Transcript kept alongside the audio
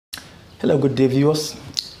Hello, good day viewers.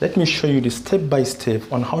 Let me show you the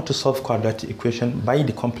step-by-step on how to solve quadratic equation by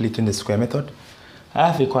completing the square method.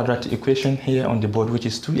 I have a quadratic equation here on the board which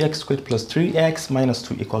is 2x squared plus 3x minus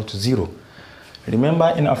 2 equal to 0.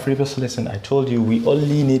 Remember in our previous lesson I told you we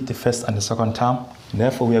only need the first and the second term.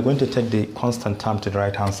 Therefore we are going to take the constant term to the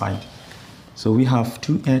right hand side. So we have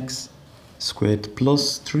 2x squared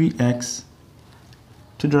plus 3x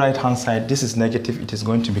to the right hand side. This is negative, it is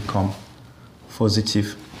going to become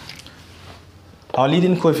positive. Our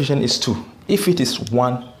leading coefficient is 2. If it is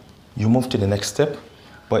 1, you move to the next step.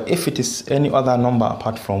 But if it is any other number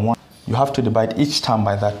apart from 1, you have to divide each term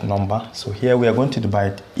by that number. So here we are going to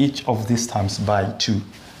divide each of these terms by 2.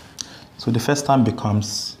 So the first term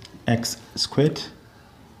becomes x squared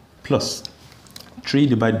plus 3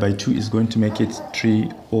 divided by 2 is going to make it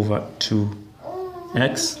 3 over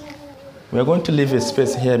 2x. We are going to leave a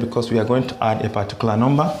space here because we are going to add a particular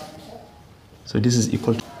number. So this is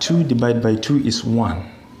equal to 2 divided by 2 is 1.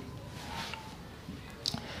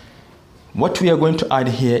 What we are going to add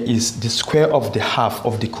here is the square of the half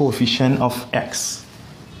of the coefficient of x.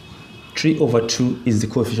 3 over 2 is the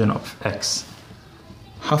coefficient of x.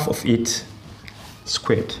 Half of it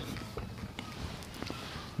squared.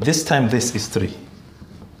 This time this is 3.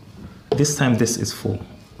 This time this is 4.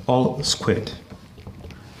 All squared.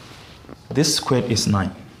 This squared is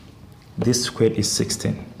 9. This squared is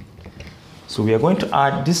 16. So we are going to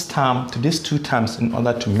add this term to these two terms in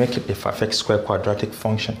order to make it a perfect square quadratic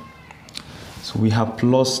function. So we have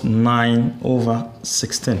plus 9 over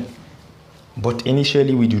 16. But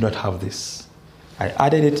initially we do not have this. I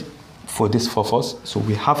added it for this purpose, so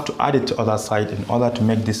we have to add it to the other side in order to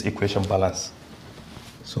make this equation balance.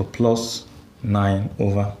 So plus 9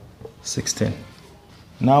 over 16.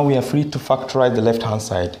 Now we are free to factorize the left hand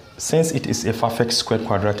side. Since it is a perfect square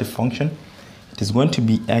quadratic function, it is going to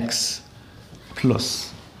be x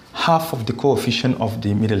plus half of the coefficient of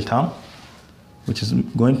the middle term, which is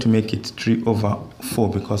going to make it 3 over 4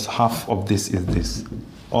 because half of this is this,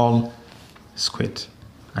 all squared.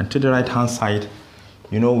 And to the right hand side,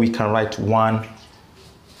 you know we can write 1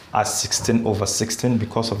 as 16 over 16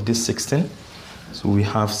 because of this 16. So we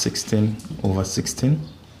have 16 over 16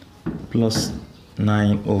 plus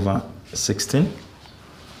 9 over 16.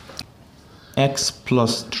 X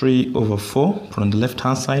plus 3 over 4 from the left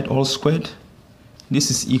hand side, all squared. This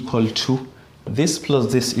is equal to, this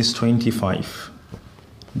plus this is 25.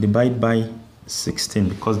 Divide by 16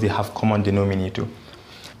 because they have common denominator.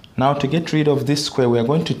 Now to get rid of this square, we are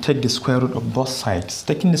going to take the square root of both sides.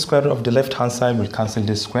 Taking the square root of the left hand side will cancel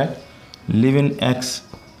this square, leaving x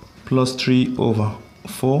plus 3 over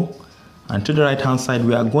 4. And to the right hand side,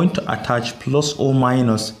 we are going to attach plus or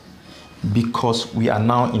minus because we are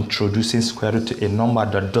now introducing square root to a number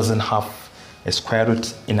that doesn't have a square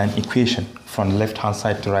root in an equation from the left hand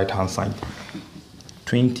side to right hand side.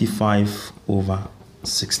 25 over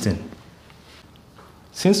 16.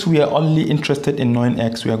 Since we are only interested in knowing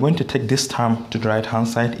x, we are going to take this term to the right hand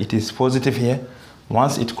side. It is positive here.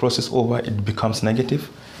 Once it crosses over, it becomes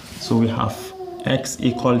negative. So we have x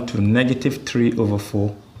equal to negative 3 over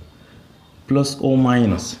 4 plus or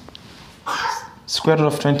minus. Square root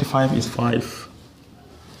of 25 is 5.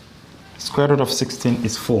 Square root of 16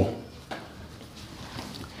 is 4.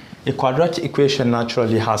 A quadratic equation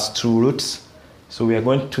naturally has two roots, so we are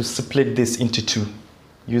going to split this into two,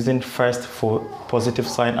 using first for positive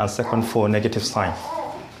sign and second for negative sign.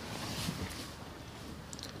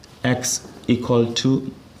 X equal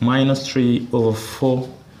to minus 3 over 4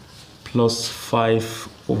 plus 5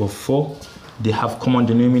 over 4. They have common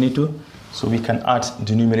denominator, so we can add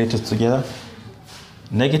denominators together.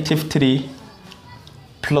 Negative 3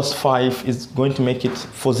 plus 5 is going to make it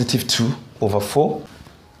positive 2 over 4.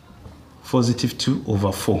 Positive 2 over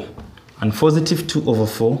 4. And positive 2 over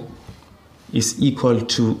 4 is equal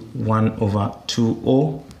to 1 over 2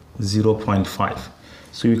 or 0.5.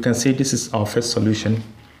 So you can say this is our first solution,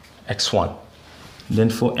 x1. Then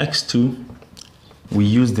for x2, we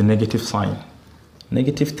use the negative sign.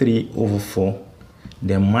 Negative 3 over 4,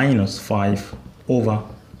 then minus 5 over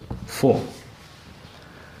 4.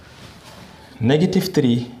 Negative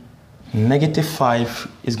 3, negative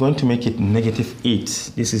 5 is going to make it negative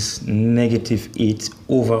 8. This is negative 8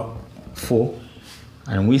 over 4.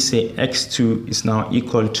 And we say x2 is now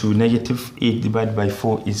equal to negative 8 divided by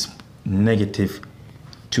 4 is negative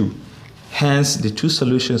 2. Hence, the two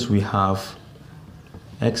solutions we have,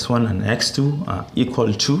 x1 and x2, are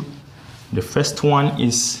equal to. The first one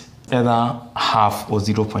is either half or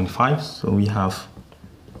 0.5. So we have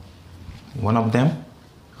one of them.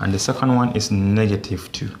 And the second one is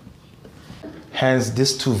negative 2. Hence,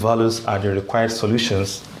 these two values are the required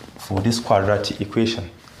solutions for this quadratic equation.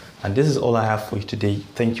 And this is all I have for you today.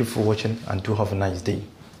 Thank you for watching and do have a nice day.